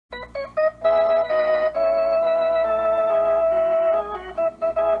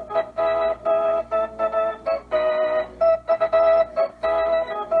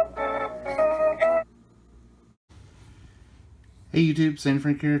Hey YouTube,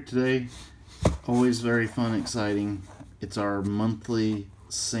 Sandyfrank here. Today, always very fun, exciting. It's our monthly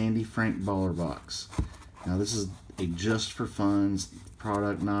Sandyfrank baller box. Now this is a just for fun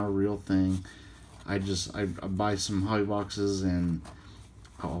product, not a real thing. I buy some hobby boxes and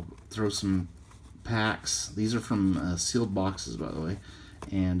I'll throw some packs. These are from sealed boxes, by the way,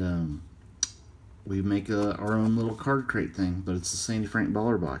 and we make our own little card crate thing, but it's the Sandyfrank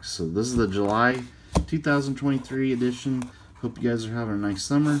baller box. So this is the July 2023 edition. Hope you guys are having a nice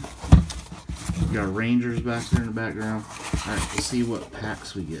summer. We got Rangers back there in the background. Alright, let's see what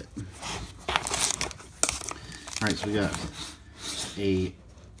packs we get. Alright, so we got a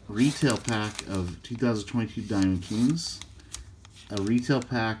retail pack of 2022 Diamond Kings, a retail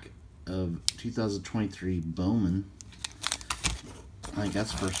pack of 2023 Bowman. I think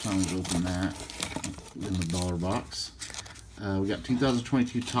that's the first time we've opened that in the baller box. We got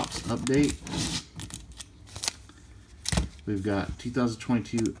 2022 Topps Update. We've got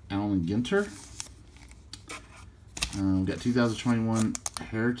 2022 Allen Ginter. We've got 2021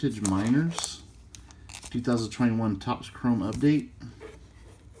 Heritage Miners. 2021 Topps Chrome Update.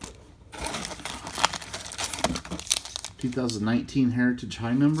 2019 Heritage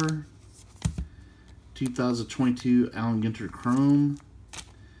High Number. 2022 Allen Ginter Chrome.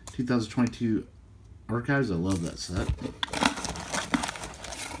 2022 Archives. I love that set.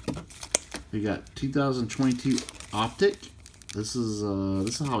 We got 2022 Optic. This is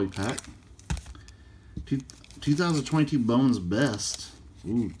a hobby pack. 2022 Bones Best.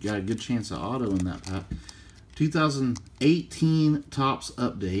 Ooh, got a good chance of auto in that pack. 2018 Topps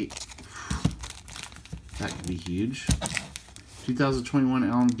Update. That could be huge. 2021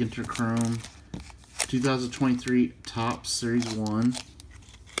 Allen Ginter Chrome. 2023 Topps Series 1.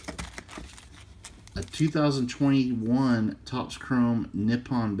 A 2021 Topps Chrome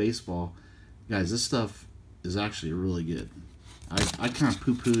Nippon Baseball. Guys, this stuff is actually really good. I kind of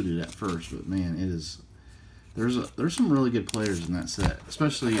poo-pooed it at first, but man, it is. There's some really good players in that set,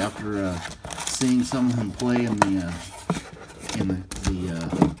 especially after seeing some of them play in the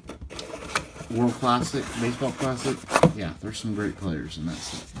World Classic, Baseball Classic. Yeah, there's some great players in that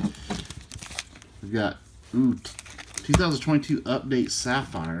set. We've got 2022 Update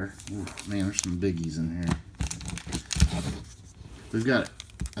Sapphire. Ooh, man, there's some biggies in here. We've got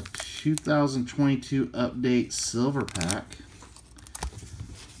a 2022 Update Silver Pack.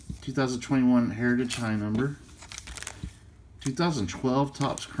 2021 Heritage High Number. 2012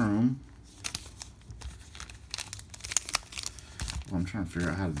 Topps Chrome. Well, I'm trying to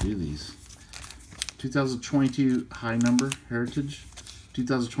figure out how to do these. 2022 High Number Heritage.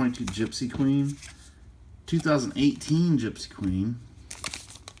 2022 Gypsy Queen. 2018 Gypsy Queen.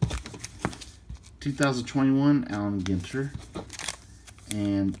 2021 Allen Ginter.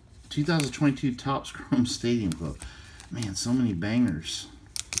 And 2022 Topps Chrome Stadium Club. Man, so many bangers.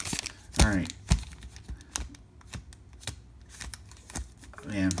 Alright.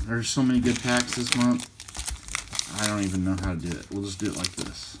 Man, there's so many good packs this month. I don't even know how to do it. We'll just do it like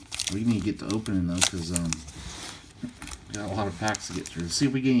this. We need to get to opening though, because got a lot of packs to get through. Let's see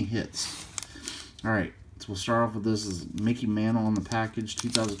if we get any hits. Alright, so we'll start off with this. This is Mickey Mantle on the package.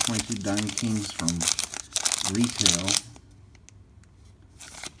 2022 Diamond Kings from retail.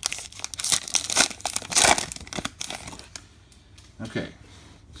 Okay.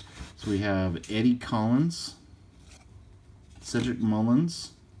 So we have Eddie Collins, Cedric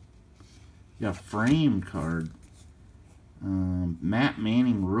Mullins. We got a framed card. Matt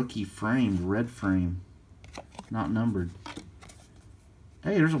Manning rookie framed, red frame, not numbered.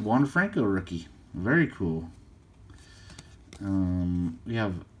 Hey, there's a Wander Franco rookie. Very cool. We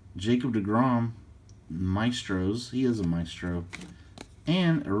have Jacob deGrom, Maestros. He is a Maestro.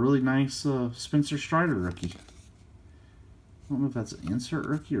 And a really nice Spencer Strider rookie. I don't know if that's an insert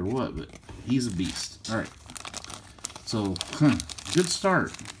rookie or what, but he's a beast. Alright. So, good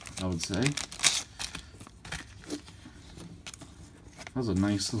start, I would say. That was a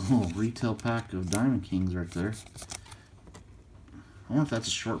nice little retail pack of Diamond Kings right there. I wonder if that's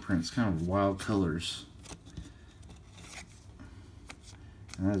a short print. It's kind of wild colors.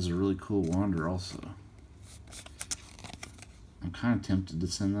 And that is a really cool Wander also. I'm kind of tempted to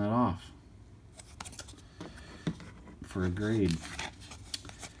send that off for a grade.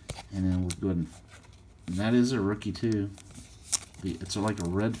 And then we'll go ahead and that is a rookie too. It's like a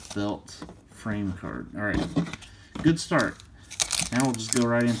red felt frame card. Alright, good start. Now we'll just go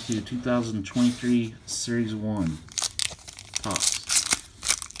right into 2023 Series 1 Topps.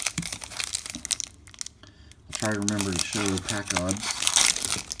 I'll try to remember to show the pack odds.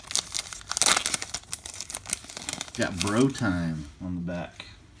 Got Bro Time on the back.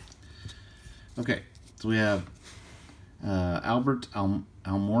 Okay, so we have Albert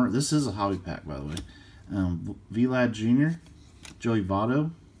Almore. This is a hobby pack, by the way. Vlad Jr., Joey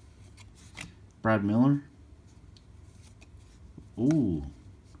Votto, Brad Miller. Ooh,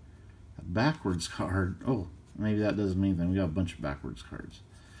 a backwards card. Oh, maybe that doesn't mean anything. We got a bunch of backwards cards.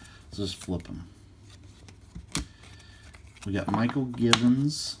 Let's just flip them. We got Michael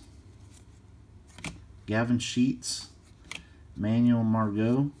Givens, Gavin Sheets, Manuel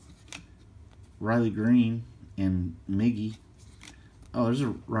Margot, Riley Green, and Miggy. Oh, there's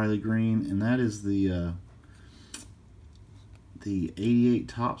a Riley Green, and that is the 88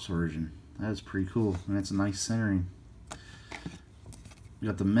 Topps version. That is pretty cool, and that's a nice centering. We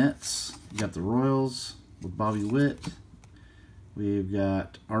got the Mets, we got the Royals with Bobby Witt. We've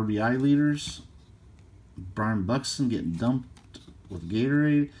got RBI leaders, Brian Buxton getting dumped with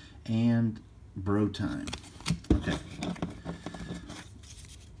Gatorade, and Bro Time. Okay.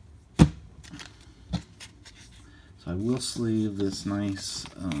 So I will sleeve this nice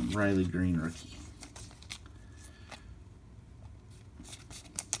Riley Green rookie.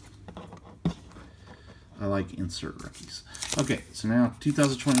 I like insert rookies. Okay, so now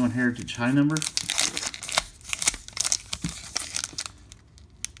 2021 Heritage High number.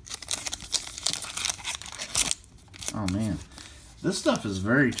 Oh man, this stuff is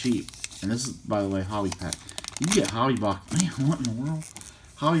very cheap, and this is, by the way, hobby pack. You can get hobby box. Man, what in the world?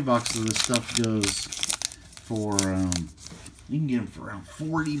 Hobby boxes of this stuff goes for you can get them for around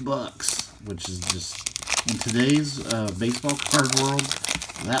 40 bucks, which is just in today's baseball card world,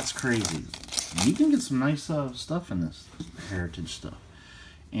 that's crazy. You can get some nice stuff in this heritage stuff.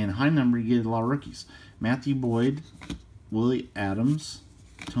 And high number, you get a lot of rookies. Matthew Boyd, Willie Adams,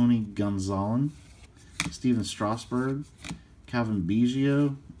 Tony Gonzalez, Steven Strasburg, Calvin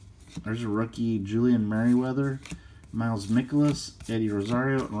Biggio. There's a rookie, Julian Merriweather, Miles Mikolas, Eddie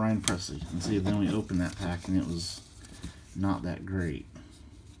Rosario, and Ryan Presley. And see, then we opened that pack and it was not that great.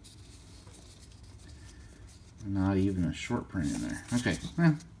 Not even a short print in there. Okay,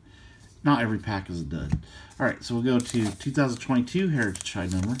 not every pack is a dud. Alright, so we'll go to 2022 Heritage High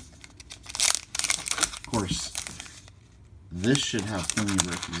number. Of course, this should have plenty of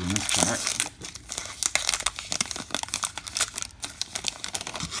rookies in this pack.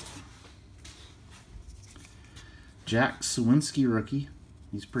 Jack Sawinski rookie.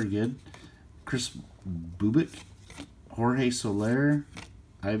 He's pretty good. Chris Bubic. Jorge Soler.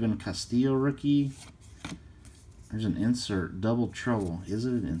 Ivan Castillo rookie. There's an insert. Double Trouble. Is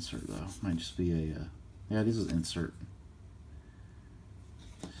it an insert, though? Might just be a... yeah, it is an insert.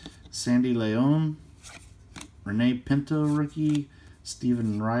 Sandy Leon. Renee Pinto rookie.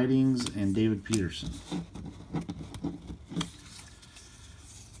 Steven Ridings. And David Peterson.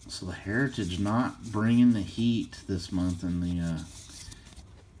 So the Heritage not bringing the heat this month in the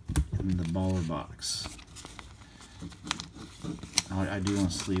baller box. I do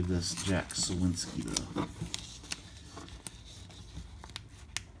want to sleeve this Jack Sawinski though.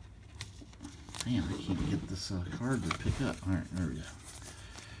 Man, I can't get this card to pick up. All right, there we go.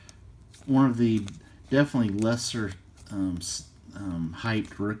 One of the definitely lesser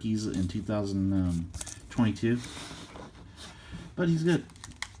hyped rookies in 2022, but he's good.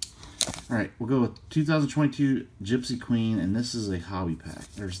 Alright, we'll go with 2022 Gypsy Queen, and this is a hobby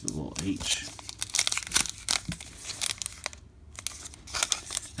pack. There's the little H.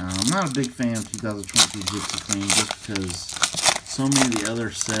 Now, I'm not a big fan of 2022 Gypsy Queen just because so many of the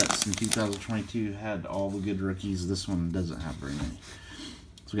other sets in 2022 had all the good rookies. This one doesn't have very many.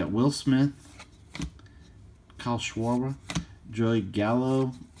 So we got Will Smith, Kyle Schwarber, Joey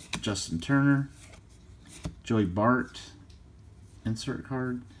Gallo, Justin Turner, Joey Bart, insert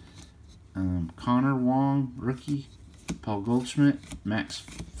card. Connor Wong, rookie, Paul Goldschmidt, Max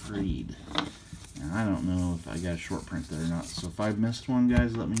Fried. Now, I don't know if I got a short print there or not, so if I missed one,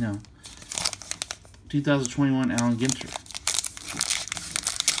 guys, let me know. 2021 Allen Ginter.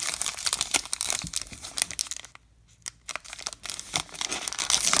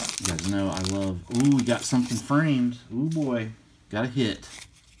 You guys know I love... ooh, we got something framed. Ooh, boy. Got a hit.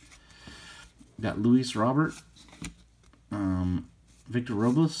 Got Luis Robert, Victor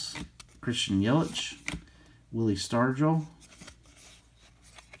Robles, Christian Yelich, Willie Stargell,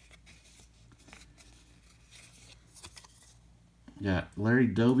 got Larry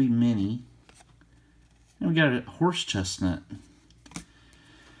Doby Mini, and we got a horse chestnut.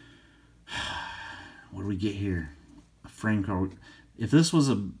 What do we get here? A frame card. If this was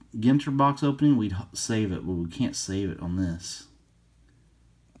a Ginter box opening, we'd save it, but we can't save it on this.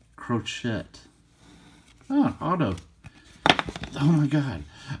 Crochet. Oh, auto. Oh my God.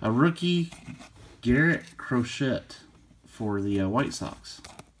 A rookie Garrett Crochet for the White Sox.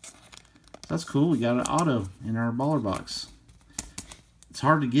 That's cool. We got an auto in our baller box. It's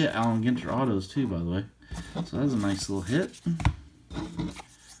hard to get Allen Ginter autos too, by the way. So that's a nice little hit.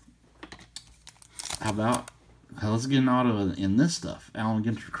 How about, let's get an auto in this stuff. Allen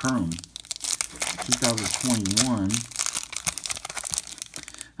Ginter Chrome 2021.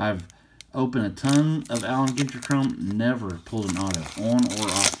 I've opened a ton of Allen Ginter Chrome, never pulled an auto on or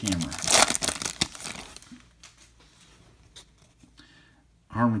off camera.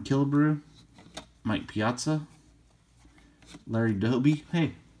 Harmon Killebrew, Mike Piazza, Larry Doby.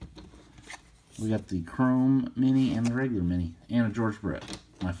 Hey, we got the Chrome Mini and the regular Mini, and a George Brett,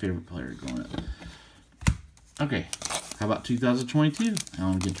 my favorite player growing up. Okay, how about 2022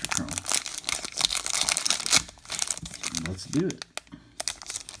 Allen Ginter Chrome? Let's do it.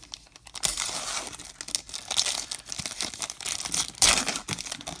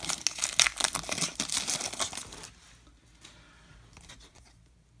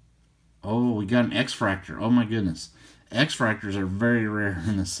 Oh, we got an X-Fractor. Oh my goodness. X-Fractors are very rare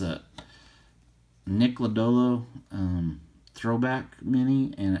in this set. Nick Lodolo throwback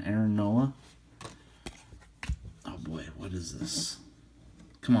mini and Aaron Nola. Oh boy, what is this?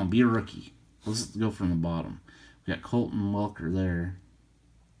 Come on, be a rookie. Let's go from the bottom. We got Colton Welker there.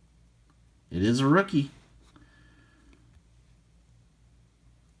 It is a rookie.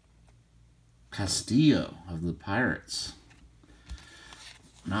 Castillo of the Pirates.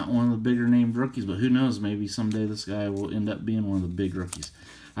 Not one of the bigger named rookies, but who knows, maybe someday this guy will end up being one of the big rookies.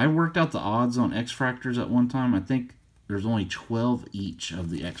 I worked out the odds on X-Fractors at one time. I think there's only 12 each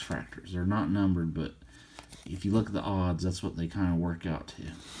of the X-Fractors. They're not numbered, but if you look at the odds, that's what they kind of work out to.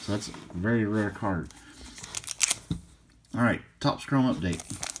 So that's a very rare card. All right, Topps Chrome update.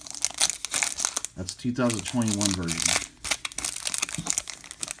 That's 2021 version.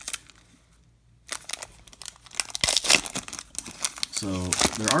 So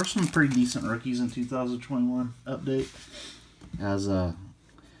there are some pretty decent rookies in 2021 update. As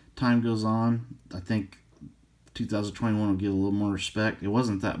time goes on, I think 2021 will get a little more respect. It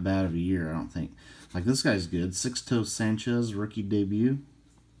wasn't that bad of a year, I don't think. Like, this guy's good. Sixto Sanchez, rookie debut.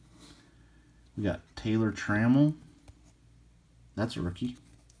 We got Taylor Trammell. That's a rookie.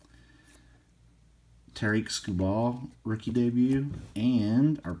 Tariq Skubal, rookie debut.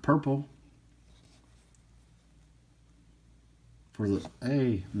 And our purple for the,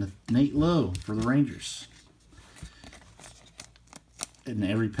 hey, Nate Lowe for the Rangers. In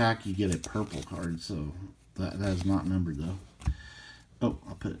every pack you get a purple card, so that is not numbered though. Oh,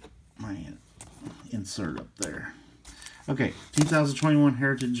 I'll put my insert up there. Okay, 2021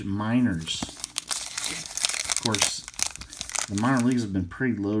 Heritage Minors. Of course, the minor leagues have been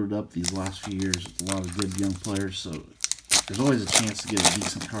pretty loaded up these last few years with a lot of good young players, so there's always a chance to get a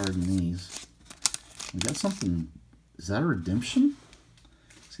decent card in these. We got something. Is that a redemption?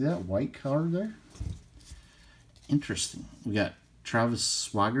 See that white card there? Interesting. We got Travis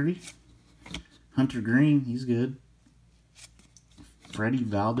Swaggerty, Hunter Green, he's good. Freddie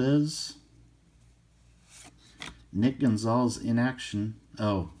Valdez, Nick Gonzalez in action.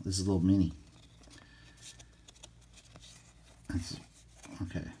 Oh, this is a little mini. That's,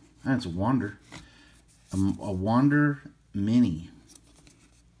 okay, that's a Wander. A Wander mini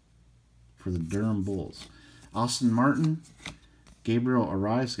for the Durham Bulls. Austin Martin, Gabriel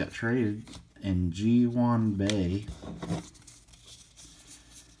Arias got traded, and Ji-Hwan Bae.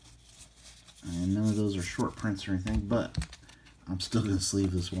 And none of those are short prints or anything, but I'm still going to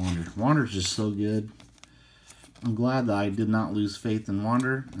sleeve this Wander. Wander's just so good. I'm glad that I did not lose faith in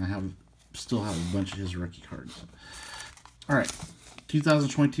Wander. I still have a bunch of his rookie cards. All right,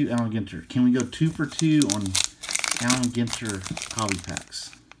 2022 Allen Ginter. Can we go 2 for 2 on Allen Ginter hobby packs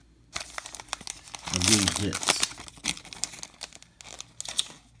of getting hits?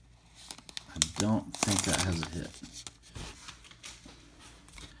 I don't think that has a hit.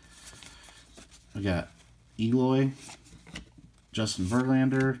 We got Eloy, Justin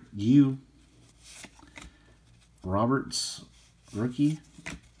Verlander, Roberts, rookie,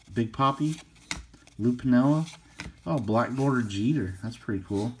 Big Poppy, Lou Piniella. Oh, Black Border Jeter. That's pretty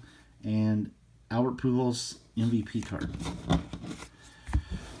cool. And Albert Pujols MVP card.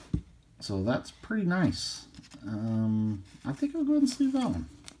 So that's pretty nice. I think I'll go ahead and sleeve that one.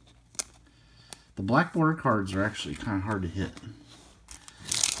 The Black Border cards are actually kind of hard to hit.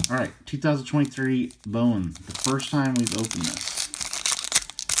 All right, 2023 Bowen. The first time we've opened this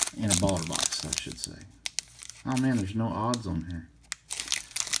in a baller box, I should say. Oh man, there's no odds on here.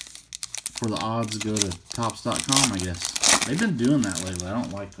 For the odds, go to Topps.com, I guess. They've been doing that lately. I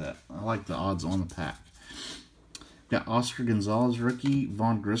don't like that. I like the odds on the pack. Got Oscar Gonzalez, rookie.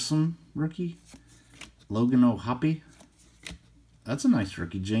 Vaughn Grissom, rookie. Logan O'Hoppe. That's a nice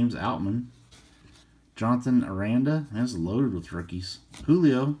rookie. James Outman. Jonathan Aranda. That's loaded with rookies.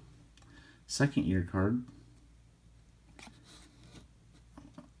 Julio, second-year card.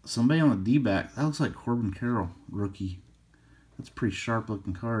 Somebody on the D-back. That looks like Corbin Carroll, rookie. That's a pretty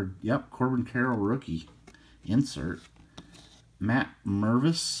sharp-looking card. Yep, Corbin Carroll, rookie. Insert. Matt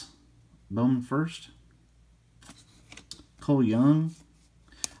Mervis, Bowman first. Cole Young.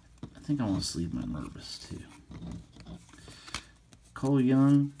 I think I want to sleeve my Mervis, too. Cole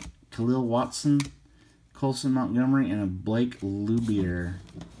Young, Khalil Watson, Colson Montgomery, and a Blake Lubier,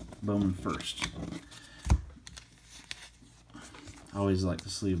 Bowman first. I always like to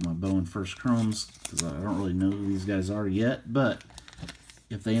sleeve my Bowman first chromes because I don't really know who these guys are yet, but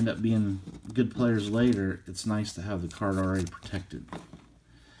if they end up being good players later, it's nice to have the card already protected.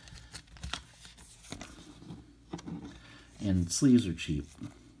 And sleeves are cheap.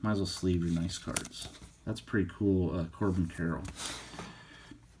 Might as well sleeve your nice cards. That's pretty cool, Corbin Carroll.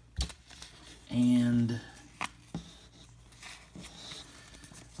 And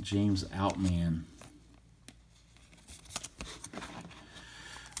James Outman.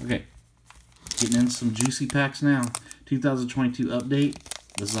 Okay, getting in some juicy packs now. 2022 update.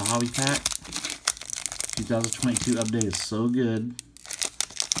 This is a hobby pack. 2022 update is so good.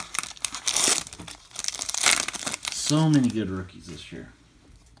 So many good rookies this year.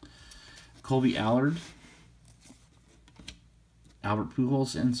 Colby Allard. Albert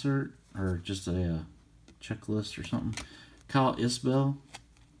Pujols insert, or just a checklist or something. Kyle Isbell.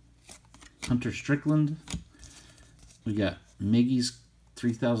 Hunter Strickland. We got Miggy's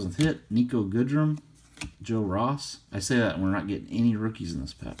 3,000th hit. Nico Goodrum. Joe Ross. I say that and we're not getting any rookies in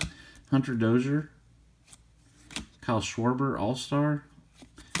this pack. Hunter Dozier. Kyle Schwarber, All-Star.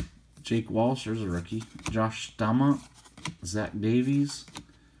 Jake Walsh, there's a rookie. Josh Staumont. Zach Davies.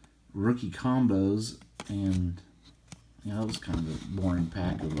 Rookie combos. And yeah, that was kind of a boring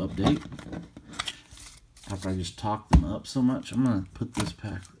pack of update. After I just talked them up so much, I'm going to put this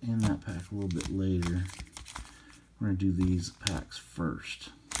pack in that pack a little bit later. We're going to do these packs first.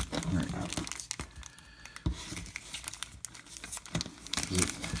 All right.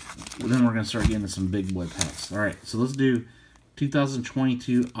 Then we're going to start getting into some big boy packs. All right, so let's do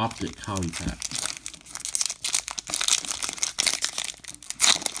 2022 Optic Hobby Pack.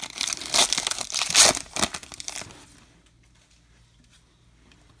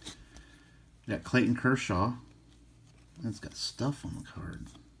 We got Clayton Kershaw. That's got stuff on the card.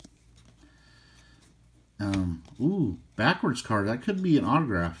 Ooh, backwards card. That could be an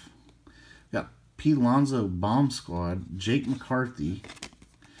autograph. Got P. Lonzo Bomb Squad. Jake McCarthy.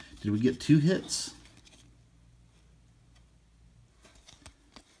 Did we get 2 hits?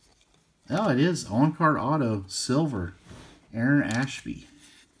 Oh, it is. On-card auto. Silver. Aaron Ashby.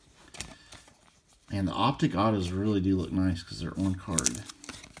 And the Optic autos really do look nice because they're on-card.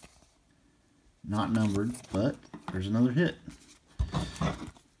 Not numbered, but there's another hit.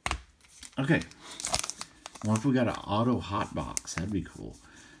 Okay. What if we got an auto hot box? That'd be cool.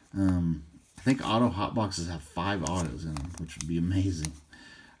 I think auto hot boxes have 5 autos in them, which would be amazing.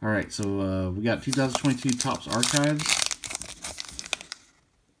 All right, so we got 2022 Topps Archives.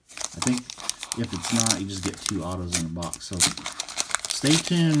 I think if it's not, you just get 2 autos in a box. So stay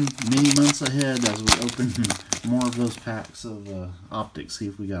tuned many months ahead as we open more of those packs of Optics, see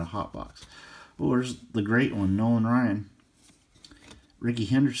if we got a hot box. Oh, there's the great one, Nolan Ryan. Ricky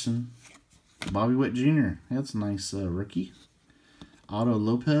Henderson. Bobby Witt Jr. That's a nice rookie. Otto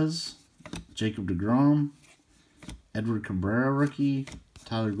Lopez. Jacob deGrom. Edward Cabrera rookie.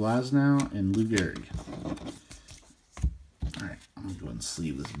 Tyler Glasnow. And Lou Gehrig. Alright, I'm going to go ahead and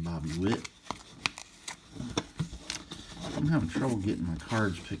sleeve this Bobby Witt. I'm having trouble getting my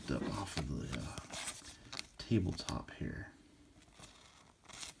cards picked up off of the tabletop here.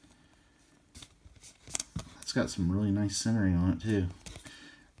 It's got some really nice centering on it too.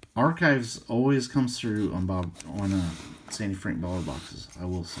 Archives always comes through on Sandyfrank baller boxes, I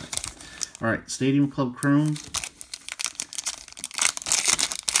will say. All right, Stadium Club Chrome.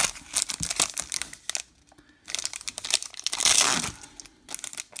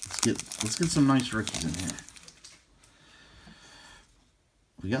 Let's get some nice rookies in here.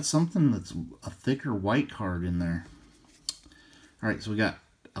 We got something that's a thicker white card in there. All right, so we got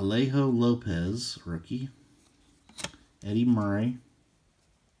Alejo Lopez, rookie. Eddie Murray.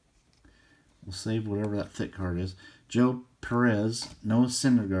 We'll save whatever that thick card is. Joe Perez. Noah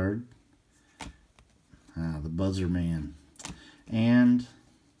Syndergaard. The buzzer man. And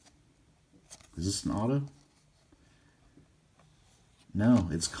is this an auto? No,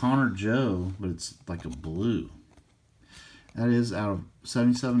 it's Connor Joe, but it's like a blue. That is out of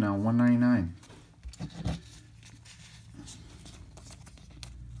 77 now, 199.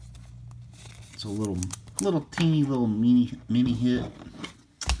 It's a little teeny little mini hit.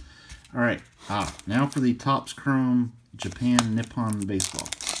 All right. Now for the Topps Chrome Japan Nippon Baseball.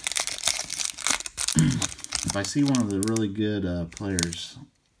 If I see one of the really good players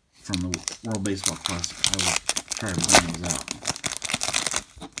from the World Baseball Classic, I will try to bring those out.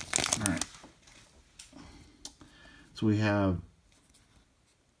 Alright. So we have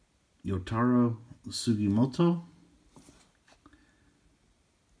Yotaro Sugimoto,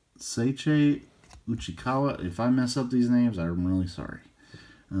 Seiichi Uchikawa. If I mess up these names, I'm really sorry.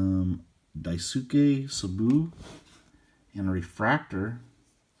 Daisuke Sabu, and a refractor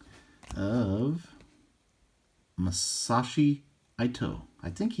of Masashi Ito. I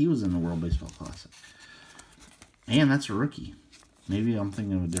think he was in the World Baseball Classic. And that's a rookie. Maybe I'm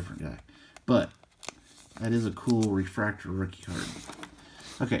thinking of a different guy. But that is a cool refractor rookie card.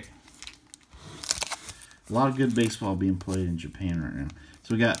 Okay. A lot of good baseball being played in Japan right now.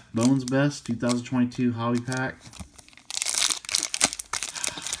 So we got Bones Best 2022 Hobby Pack.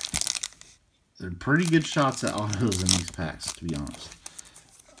 They're pretty good shots at autos in these packs, to be honest.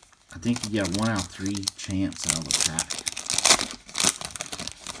 I think you get 1 out of 3 chance out of a pack.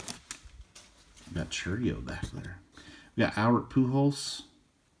 We got Churio back there. We got Albert Pujols,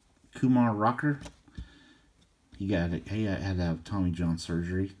 Kumar Rocker. He had to have Tommy John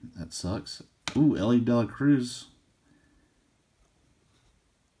surgery. That sucks. Ooh, Ellie De La Cruz.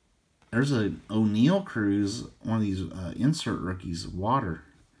 There's an O'Neal Cruz, one of these insert rookies, Water,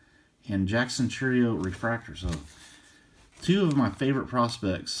 and Jackson Churio refractor. So 2 of my favorite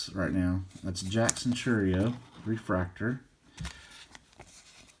prospects right now. That's Jackson Churio refractor,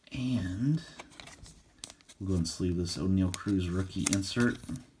 and we'll go and sleeve this O'Neal Cruz rookie insert.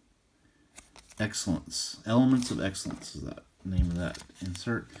 Excellence, Elements of Excellence is that name of that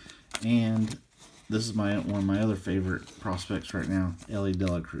insert. And this is one of my other favorite prospects right now, Ellie De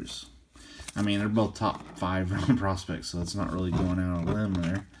La Cruz. I mean, they're both top 5 round prospects, so it's not really going out on a limb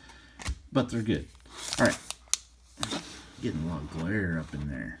there, but they're good. All right, getting a lot of glare up in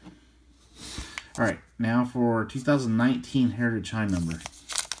there. All right, now for 2019 Heritage High Number.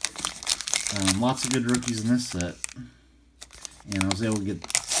 Lots of good rookies in this set, and I was able to get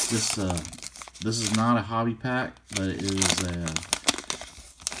this. This is not a hobby pack, but it is a.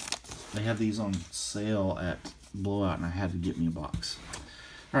 They had these on sale at Blowout, and I had to get me a box.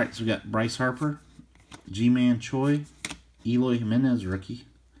 All right, so we got Bryce Harper, G-Man Choi, Eloy Jimenez rookie.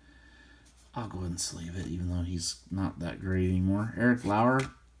 I'll go ahead and sleeve it, even though he's not that great anymore. Eric Lauer,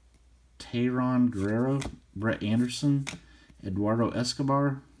 Tayron Guerrero, Brett Anderson, Eduardo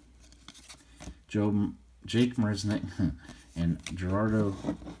Escobar, Jake Marisnick, and Gerardo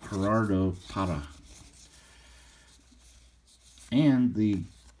Parra. And the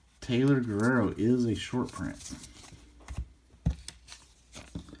Taylor Guerrero is a short print.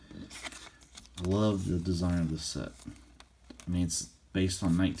 I love the design of this set. I mean, it's based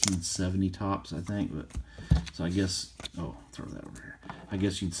on 1970 tops, I think, but so I guess, oh, throw that over here. I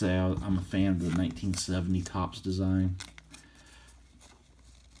guess you'd say I'm a fan of the 1970 tops design.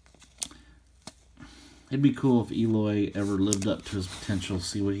 It'd be cool if Eloy ever lived up to his potential,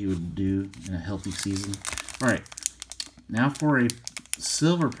 see what he would do in a healthy season. All right, now for a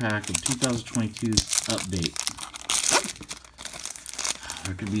silver pack of 2022's update.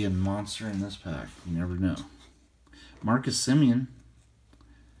 There could be a monster in this pack. You never know. Marcus Semien,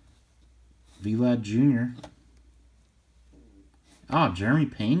 Vlad Jr. Jeremy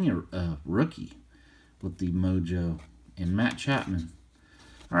Pena, rookie with the Mojo, and Matt Chapman.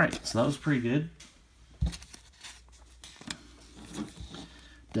 All right, so that was pretty good.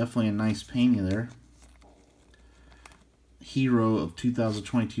 Definitely a nice Pena there. Hero of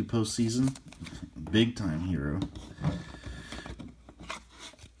 2022 postseason. Big time hero.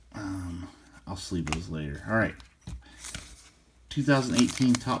 I'll sleeve those later. All right.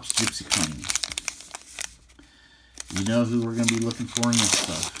 2018 Topps Gypsy Queen. You know who we're going to be looking for in this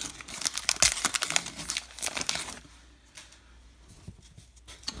stuff.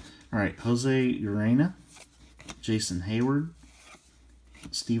 All right. Jose Urena, Jason Hayward,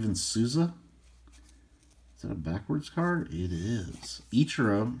 Steven Souza. Is that a backwards card? It is.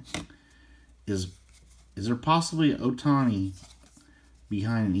 Ichiro. Is there possibly an Ohtani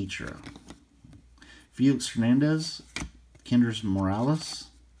behind an Ichiro? Felix Hernandez, Kendrys Morales,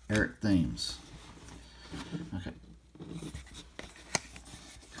 Eric Thames. Okay.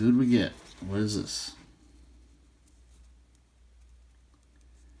 Who'd we get? What is this?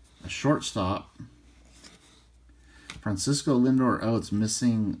 A shortstop. Francisco Lindor. Oh, it's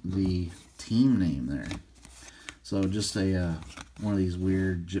missing the team name there. So just a one of these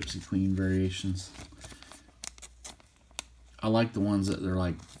weird Gypsy Queen variations. I like the ones that they're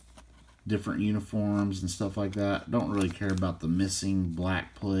like different uniforms and stuff like that. Don't really care about the missing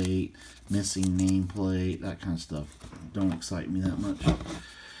black plate, missing name plate, that kind of stuff. Don't excite me that much.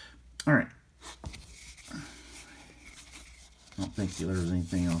 All right. I don't think there was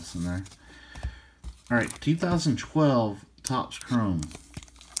anything else in there. All right, 2012 Topps Chrome.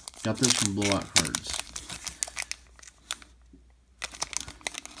 Got this from Blowout Cards.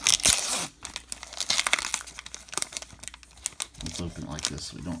 Let's open it like this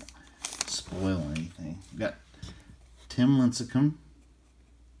so we don't spoil anything. We got Tim Lincecum.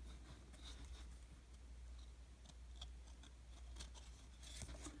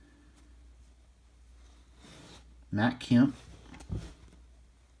 Matt Kemp.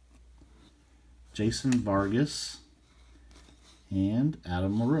 Jason Vargas. And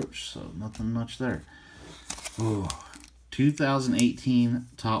Adam LaRoche. So nothing much there. Oh, 2018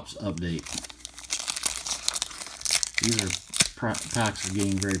 Topps Update. These are packs are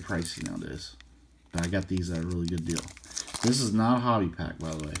getting very pricey nowadays. But I got these at a really good deal. This is not a hobby pack,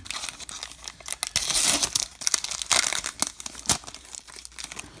 by the way.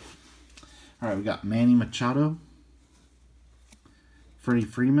 Alright, we got Manny Machado, Freddie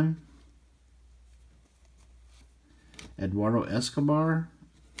Freeman, Eduardo Escobar,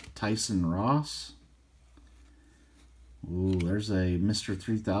 Tyson Ross. Ooh, there's a Mr.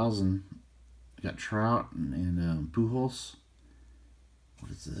 3000. We got Trout and Pujols.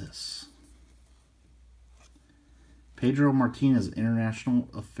 What is this? Pedro Martinez, International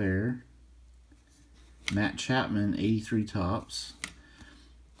Affair. Matt Chapman, 83 Topps.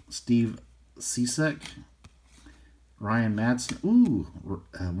 Steve Cishek. Ryan Madsen. Ooh,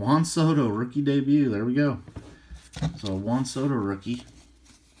 Juan Soto, rookie debut. There we go. So, Juan Soto rookie.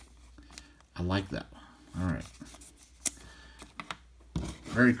 I like that. All right.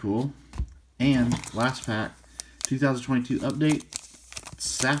 Very cool. And last pack, 2022 update,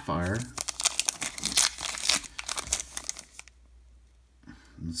 Sapphire.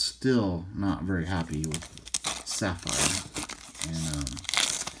 I'm still not very happy with Sapphire. And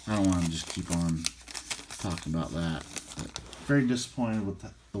I don't want to just keep on talking about that. But very disappointed with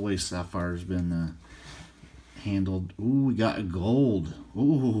the way Sapphire's been handled. Ooh, we got a gold.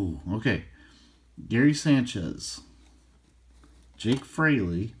 Ooh, okay. Gary Sanchez. Jake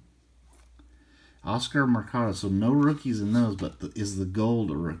Fraley. Oscar Mercado. So no rookies in those, but is the gold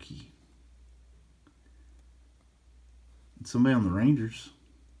a rookie? Somebody on the Rangers.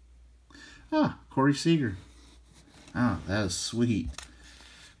 Ah, Corey Seager. Ah, that is sweet.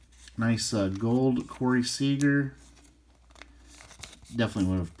 Nice gold Corey Seager.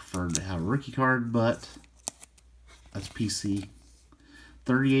 Definitely would have preferred to have a rookie card, but that's PC.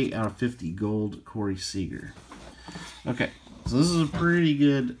 38 out of 50 gold Corey Seager. Okay, so this is a pretty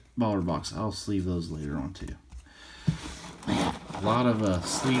good baller box. I'll sleeve those later on too. A lot of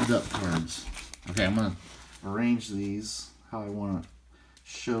sleeved up cards. Okay, I'm going to arrange these how I want to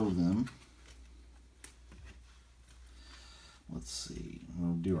show them. Let's see.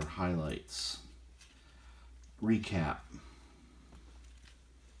 We'll do our highlights. Recap.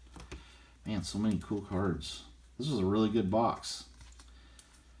 Man, so many cool cards. This was a really good box.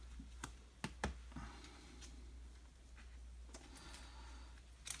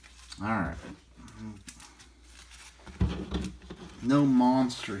 Alright. No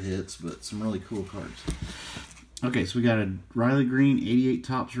monster hits, but some really cool cards. Okay, so we got a Riley Green 88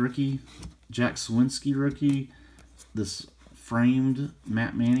 Topps rookie, Jack Swinsky rookie, this framed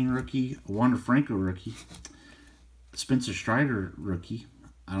Matt Manning rookie, a Wander Franco rookie, Spencer Strider rookie.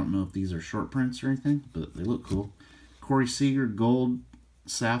 I don't know if these are short prints or anything, but they look cool. Corey Seager gold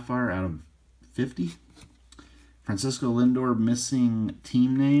sapphire out of 50. Francisco Lindor missing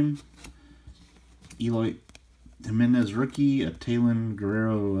team name. Eloy Jimenez rookie, a Talon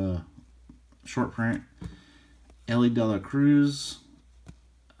Guerrero short print. Ellie De La Cruz,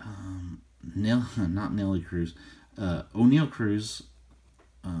 not Nelly Cruz, O'Neal Cruz,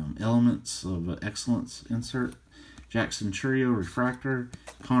 Elements of Excellence insert. Jackson Churio refractor.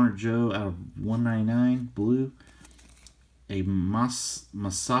 Connor Joe out of 199 blue. A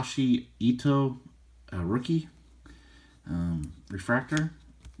Masashi Ito rookie refractor.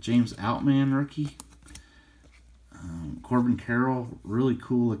 James Outman rookie. Corbin Carroll, really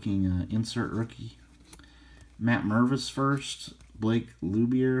cool looking insert rookie. Matt Mervis first. Blake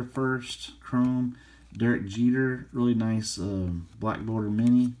Lubier first. Chrome. Derek Jeter, really nice black border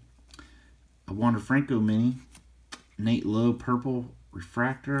mini. A Wander Franco mini. Nate Lowe purple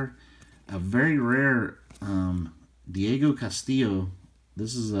refractor. A very rare Diego Castillo.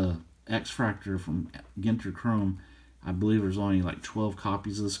 This is a X-Fractor from Ginter Chrome. I believe there's only like 12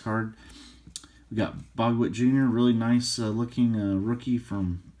 copies of this card. We got Bogwitt Jr., really nice looking rookie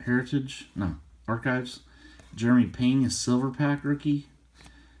from Archives. Jeremy Payne is Silver Pack rookie.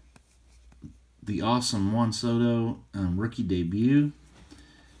 The awesome Juan Soto rookie debut.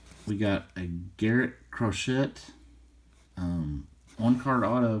 We got a Garrett Crochet on-card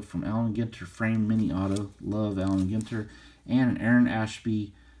auto from Allen Ginter, framed mini auto. Love Allen Ginter. And an Aaron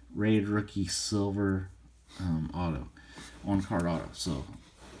Ashby rated rookie silver auto. On-card auto. So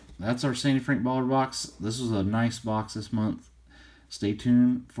that's our Sandyfrank Baller box. This was a nice box this month. Stay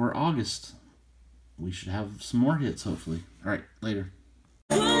tuned for August. We should have some more hits, hopefully. All right, later.